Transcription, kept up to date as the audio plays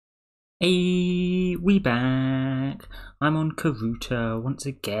Hey, we back. I'm on Karuta once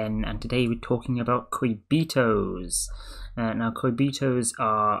again, and today we're talking about Koibitos. Now, Koibitos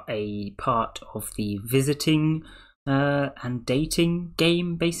are a part of the visiting and dating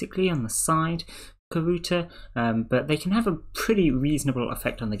game, basically, on the side. Karuta, but they can have a pretty reasonable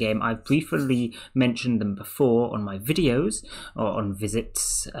effect on the game. I've briefly mentioned them before on my videos, or on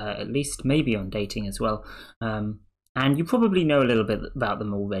visits, at least, maybe on dating as well. And you probably know a little bit about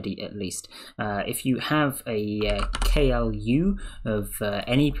them already, at least. If you have a KLU of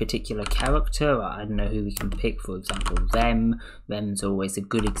any particular character, I don't know who we can pick, for example, Rem's always a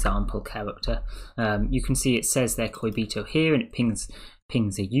good example character. You can see it says their Koibito here, and it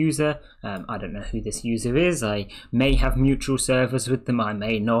pings a user. I don't know who this user is. I may have mutual servers with them, I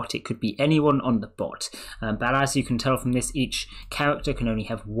may not. It could be anyone on the bot. But as you can tell from this, each character can only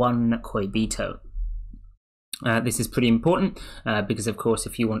have one Koibito. This is pretty important because, of course,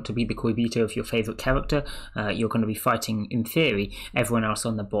 if you want to be the Koibito of your favourite character, you're going to be fighting, in theory, everyone else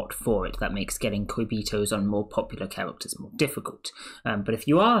on the bot for it. That makes getting Koibitos on more popular characters more difficult. But if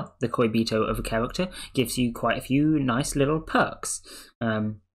you are the Koibito of a character, it gives you quite a few nice little perks.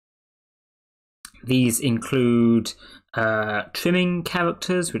 These include trimming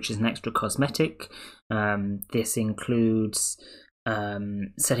characters, which is an extra cosmetic. This includes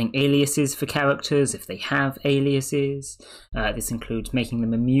setting aliases for characters if they have aliases. This includes making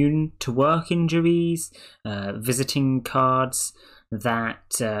them immune to work injuries, visiting cards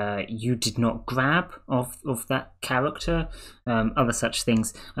that you did not grab of that character, other such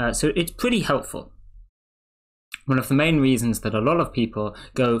things. So it's pretty helpful. One of the main reasons that a lot of people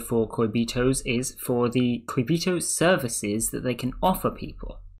go for Koibitos is for the Koibito services that they can offer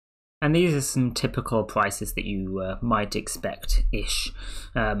people. And these are some typical prices that you might expect-ish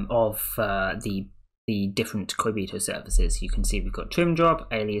of the different Koibito services. You can see we've got trim job,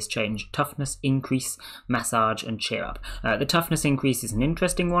 alias change, toughness increase, massage, and cheer up. The toughness increase is an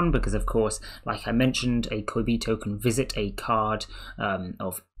interesting one because, of course, like I mentioned, a Koibito can visit a card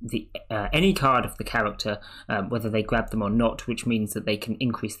of any card of the character, whether they grab them or not, which means that they can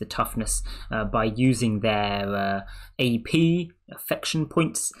increase the toughness by using their AP, affection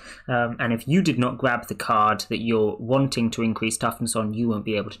points, and if you did not grab the card that you're wanting to increase toughness on, you won't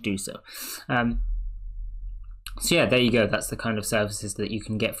be able to do so. So yeah, there you go. That's the kind of services that you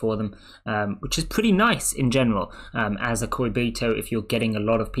can get for them, which is pretty nice in general. As a Koibito, if you're getting a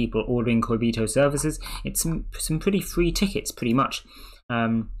lot of people ordering Koibito services, it's some pretty free tickets, pretty much.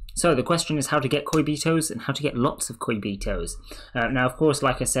 So the question is how to get Koibitos and how to get lots of Koibitos. Now, of course,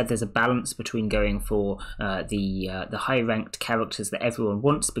 like I said, there's a balance between going for the high-ranked characters that everyone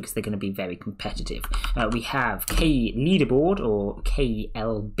wants because they're going to be very competitive. We have K leaderboard, or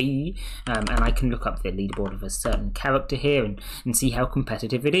KLB, and I can look up the leaderboard of a certain character here and see how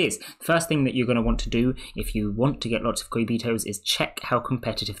competitive it is. The first thing that you're going to want to do if you want to get lots of Koibitos is check how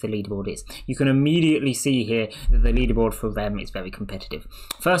competitive the leaderboard is. You can immediately see here that the leaderboard for Rem is very competitive.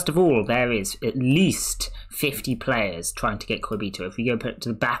 First of all, there is at least 50 players trying to get Koibito. If we go to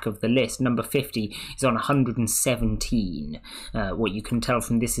the back of the list, number 50 is on 117. What you can tell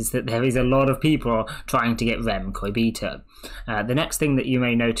from this is that there is a lot of people trying to get Rem Koibito. The next thing that you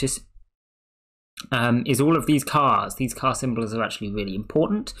may notice is all of these cars. These car symbols are actually really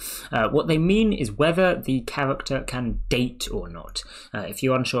important. What they mean is whether the character can date or not. If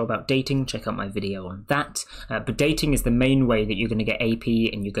you're unsure about dating, check out my video on that. But dating is the main way that you're going to get AP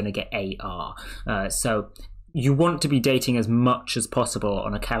and you're going to get AR. So you want to be dating as much as possible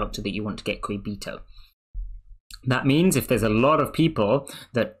on a character that you want to get Koibito. That means if there's a lot of people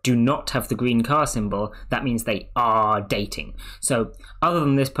that do not have the green car symbol, that means they are dating. So other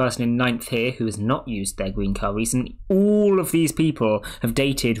than this person in 9th here who has not used their green car recently, all of these people have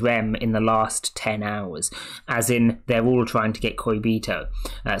dated Rem in the last 10 hours, as in they're all trying to get Koibito.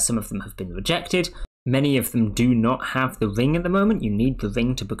 Some of them have been rejected. Many of them do not have the ring at the moment. You need the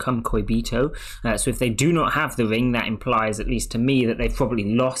ring to become Koibito. So if they do not have the ring, that implies, at least to me, that they've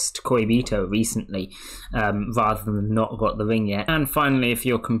probably lost Koibito recently, rather than not got the ring yet. And finally, if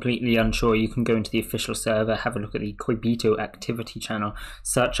you're completely unsure, you can go into the official server, have a look at the Koibito activity channel,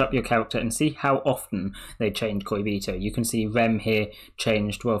 search up your character and see how often they changed Koibito. You can see Rem here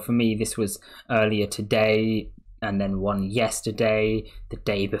changed, well, for me, this was earlier today, and then one yesterday, the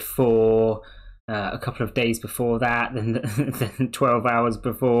day before, a couple of days before that, then 12 hours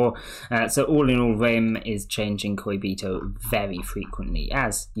before. So all in all, Rem is changing Koibito very frequently,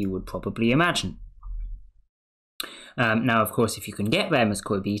 as you would probably imagine. Now, of course, if you can get them as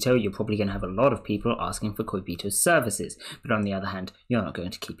Koibito, you're probably going to have a lot of people asking for Koibito's services. But on the other hand, you're not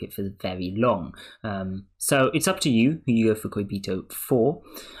going to keep it for very long. So it's up to you who you go for Koibito for.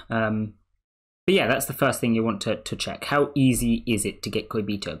 But yeah, that's the first thing you want to check. How easy is it to get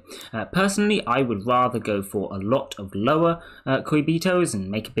Koibito? Personally, I would rather go for a lot of lower Koibitos and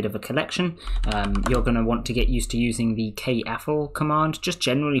make a bit of a collection. You're going to want to get used to using the kafl command, just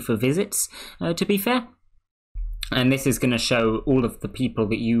generally for visits, to be fair. And this is going to show all of the people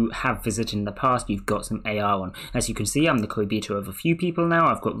that you have visited in the past. You've got some AR on. As you can see, I'm the Koibito of a few people now.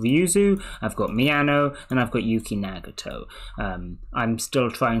 I've got Ryuzu, I've got Miyano, and I've got Yuki Nagato. I'm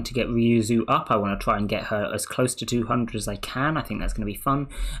still trying to get Ryuzu up. I want to try and get her as close to 200 as I can. I think that's going to be fun.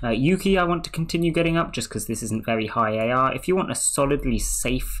 Yuki, I want to continue getting up just because this isn't very high AR. If you want a solidly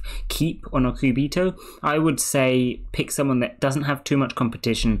safe keep on a Koibito, I would say pick someone that doesn't have too much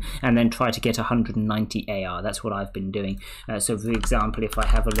competition and then try to get 190 AR. That's what I've been doing. So for example, if I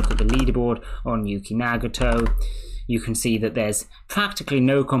have a look at the leaderboard on Yuki Nagato, you can see that there's practically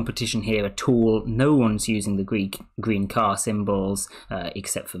no competition here at all. No one's using the green car symbols,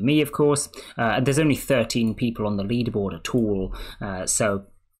 except for me, of course. There's only 13 people on the leaderboard at all, so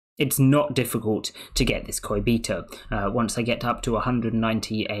it's not difficult to get this Koibito. Once I get up to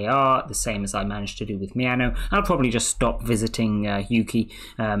 190 AR, the same as I managed to do with Miyano, I'll probably just stop visiting Yuki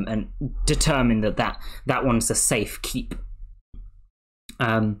and determine that one's a safe keep.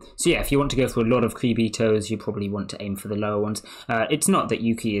 So yeah, if you want to go for a lot of Koibitos, you probably want to aim for the lower ones. It's not that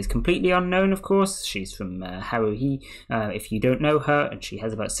Yuki is completely unknown, of course. She's from Haruhi, if you don't know her, and she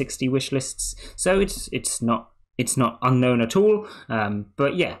has about 60 wish lists. So it's not unknown at all.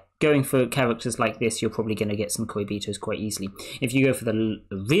 But yeah, going for characters like this, you're probably going to get some Koibitos quite easily. If you go for the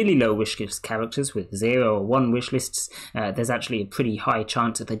really low wishlist characters with 0 or 1 wishlists, there's actually a pretty high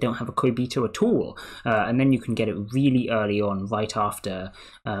chance that they don't have a Koibito at all, and then you can get it really early on, right after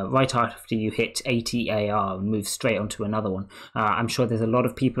you hit 80 AR and move straight onto another one. I'm sure there's a lot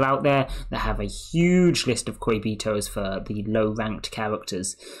of people out there that have a huge list of Koibitos for the low ranked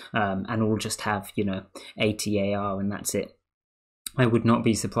characters, and all just have 80 AR and that's it. I would not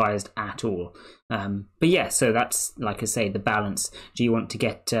be surprised at all. But yeah, so that's, like I say, the balance. Do you want to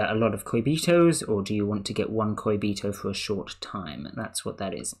get a lot of Koibitos, or do you want to get one Koibito for a short time? That's what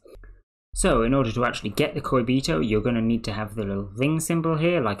that is. So in order to actually get the Koibito, you're going to need to have the little ring symbol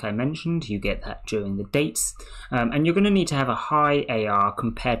here, like I mentioned. You get that during the dates. And you're going to need to have a high AR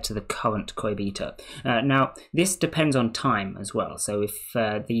compared to the current Koibito. Now, this depends on time as well. So if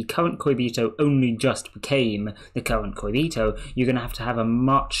the current Koibito only just became the current Koibito, you're going to have a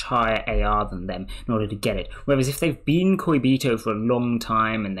much higher AR than them in order to get it. Whereas if they've been Koibito for a long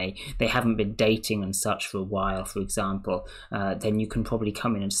time and they haven't been dating and such for a while, for example, then you can probably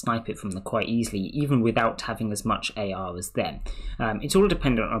come in and snipe it from the quite easily, even without having as much AR as them. It's all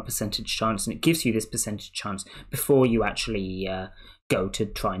dependent on percentage chance, and it gives you this percentage chance before you actually go to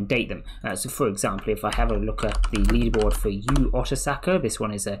try and date them. So for example, if I have a look at the leaderboard for Yu Otasaka, this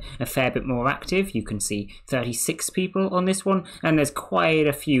one is a fair bit more active. You can see 36 people on this one, and there's quite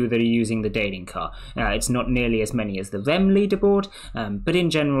a few that are using the dating car. It's not nearly as many as the REM leaderboard, but in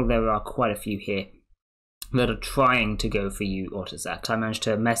general there are quite a few here that are trying to go for Yu Otasaka. I managed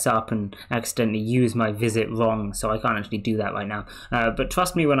to mess up and accidentally use my visit wrong, so I can't actually do that right now. But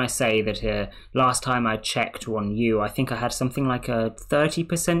trust me when I say that last time I checked on Yu, I think I had something like a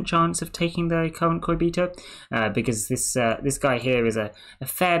 30% chance of taking the current Koibito, because this guy here is a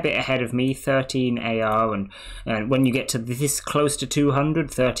fair bit ahead of me, 13 AR, and when you get to this close to 200,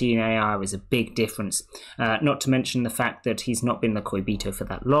 13 AR is a big difference. Not to mention the fact that he's not been the Koibito for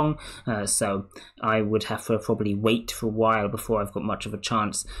that long, so I would have to probably wait for a while before I've got much of a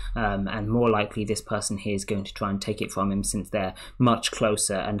chance, and more likely this person here is going to try and take it from him since they're much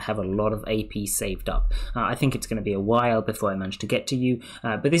closer and have a lot of AP saved up. I think it's going to be a while before I manage to get to you,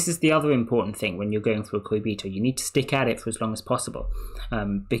 but this is the other important thing when you're going for a Koibito. You need to stick at it for as long as possible,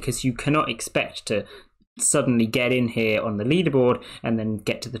 because you cannot expect to suddenly get in here on the leaderboard and then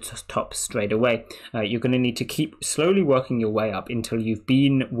get to the top straight away. You're going to need to keep slowly working your way up until you've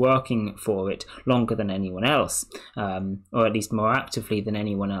been working for it longer than anyone else, or at least more actively than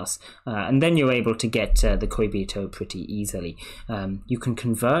anyone else, and then you're able to get the Koibito pretty easily. You can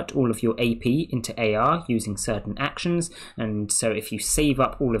convert all of your AP into AR using certain actions, and so if you save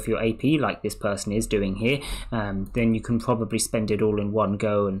up all of your AP like this person is doing here, then you can probably spend it all in one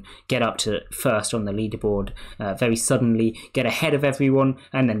go and get up to first on the leaderboard leaderboard very suddenly, get ahead of everyone,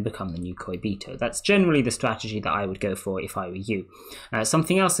 and then become the new Koibito. That's generally the strategy that I would go for if I were you.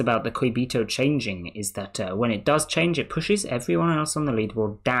 Something else about the Koibito changing is that when it does change, it pushes everyone else on the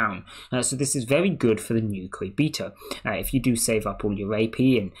leaderboard down. So this is very good for the new Koibito. If you do save up all your AP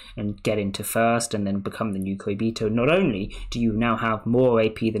and get into first and then become the new Koibito, not only do you now have more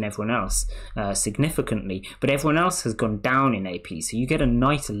AP than everyone else significantly, but everyone else has gone down in AP, so you get a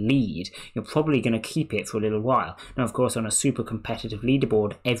nice lead. You're probably going to keep it for a little while. Now, of course, on a super competitive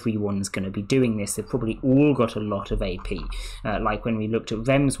leaderboard, everyone's going to be doing this. They've probably all got a lot of AP. Like when we looked at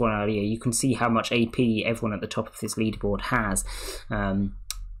Rem's one earlier, you can see how much AP everyone at the top of this leaderboard has.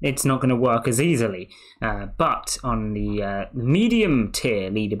 It's not going to work as easily. But on the medium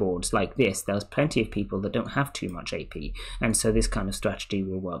tier leaderboards like this, there's plenty of people that don't have too much AP, and so this kind of strategy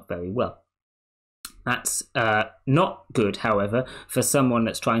will work very well. That's not good, however, for someone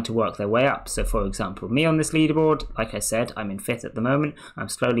that's trying to work their way up. So, for example, me on this leaderboard, like I said, I'm in 5th at the moment. I'm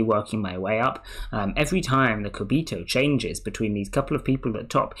slowly working my way up. Every time the Koibito changes between these couple of people at the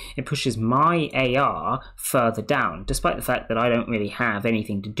top, it pushes my AR further down, despite the fact that I don't really have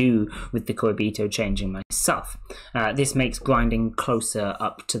anything to do with the Koibito changing myself. This makes grinding closer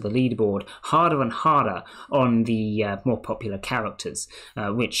up to the leaderboard harder and harder on the more popular characters,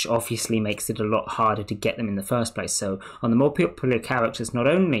 which obviously makes it a lot harder to get them in the first place. So on the more popular characters, not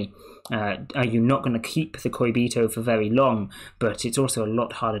only are you not going to keep the Koibito for very long, but it's also a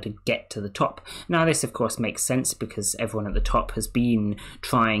lot harder to get to the top. Now this of course makes sense because everyone at the top has been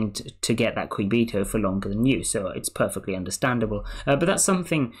trying to get that Koibito for longer than you, so it's perfectly understandable, but that's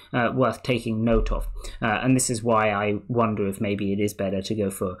something worth taking note of, and this is why I wonder if maybe it is better to go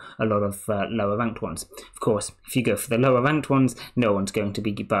for a lot of lower ranked ones. Of course, if you go for the lower ranked ones, no one's going to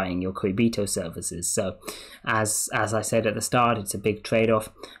be buying your Koibito services, so as I said at the start, it's a big trade-off,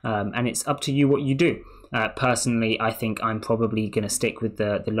 and it's up to you what you do. Personally, I think I'm probably going to stick with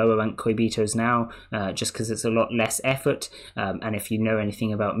the lower rank Koibitos now, just because it's a lot less effort, and if you know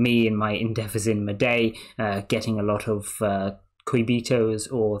anything about me and my endeavours in Meday, getting a lot of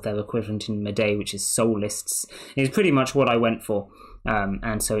Koibitos or their equivalent in Meday, which is soul lists, is pretty much what I went for.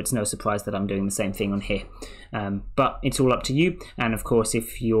 And so it's no surprise that I'm doing the same thing on here. But it's all up to you, and of course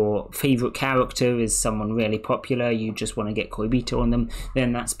if your favourite character is someone really popular, you just want to get Koibito on them,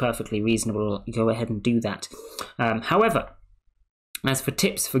 then that's perfectly reasonable. Go ahead and do that. However, as for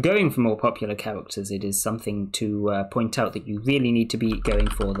tips for going for more popular characters, it is something to point out that you really need to be going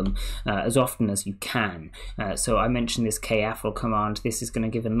for them as often as you can. So I mentioned this KAFL command. This is going to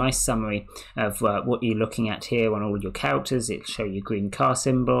give a nice summary of what you're looking at here on all your characters. It'll show you green car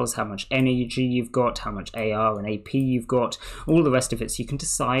symbols, how much energy you've got, how much AR and AP you've got, all the rest of it, so you can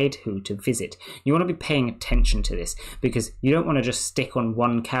decide who to visit. You want to be paying attention to this because you don't want to just stick on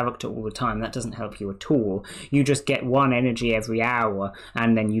one character all the time. That doesn't help you at all. You just get one energy every hour,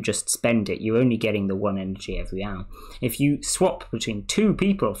 and then you just spend it. You're only getting the one energy every hour. If you swap between two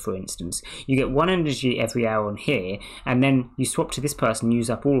people, for instance, you get one energy every hour on here, and then you swap to this person, use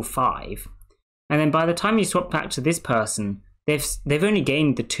up all 5, and then by the time you swap back to this person, they've only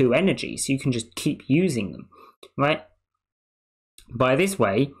gained the 2 energy, so you can just keep using them, right? By this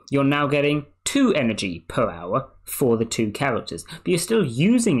way, you're now getting 2 energy per hour for the 2 characters, but you're still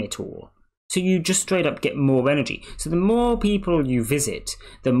using it all. So you just straight up get more energy. So the more people you visit,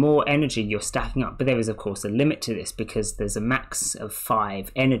 the more energy you're stacking up. But there is, of course, a limit to this because there's a max of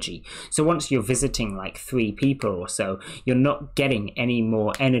 5 energy. So once you're visiting like 3 people or so, you're not getting any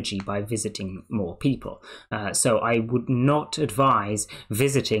more energy by visiting more people. So I would not advise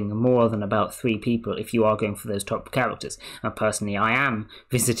visiting more than about 3 people if you are going for those top characters. Personally, I am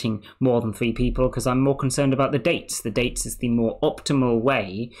visiting more than 3 people because I'm more concerned about the dates. The dates is the more optimal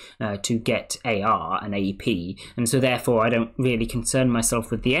way to get AR and AP, and so therefore I don't really concern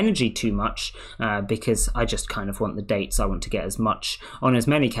myself with the energy too much because I just kind of want the dates. I want to get as much on as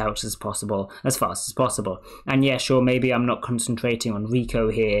many characters as possible as fast as possible. And yeah, sure, maybe I'm not concentrating on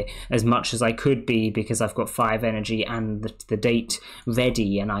Rico here as much as I could be because I've got 5 energy and the date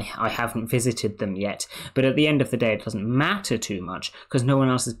ready and I haven't visited them yet, but at the end of the day it doesn't matter too much because no one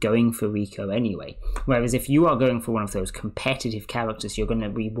else is going for Rico anyway. Whereas if you are going for one of those competitive characters, you're going to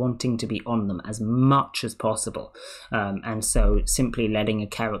be wanting to be on them as much as possible, and so simply letting a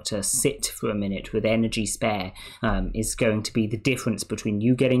character sit for a minute with energy spare is going to be the difference between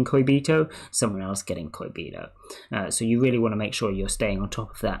you getting Koibito, someone else getting Koibito. So you really want to make sure you're staying on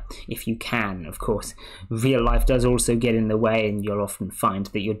top of that if you can. Of course, real life does also get in the way, and you'll often find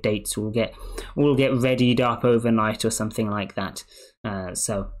that your dates will get readied up overnight or something like that.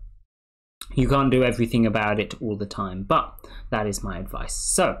 So you can't do everything about it all the time, but that is my advice.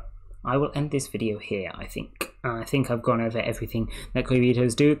 So I will end this video here, I think. I think I've gone over everything that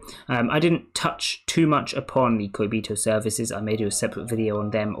Koibitos do. I didn't touch too much upon the Koibito services. I may do a separate video on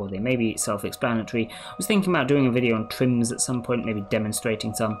them, or they may be self-explanatory. I was thinking about doing a video on trims at some point, maybe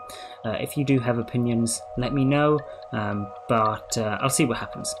demonstrating some. If you do have opinions, let me know, but I'll see what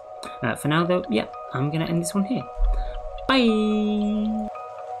happens. For now though, yeah, I'm going to end this one here. Bye!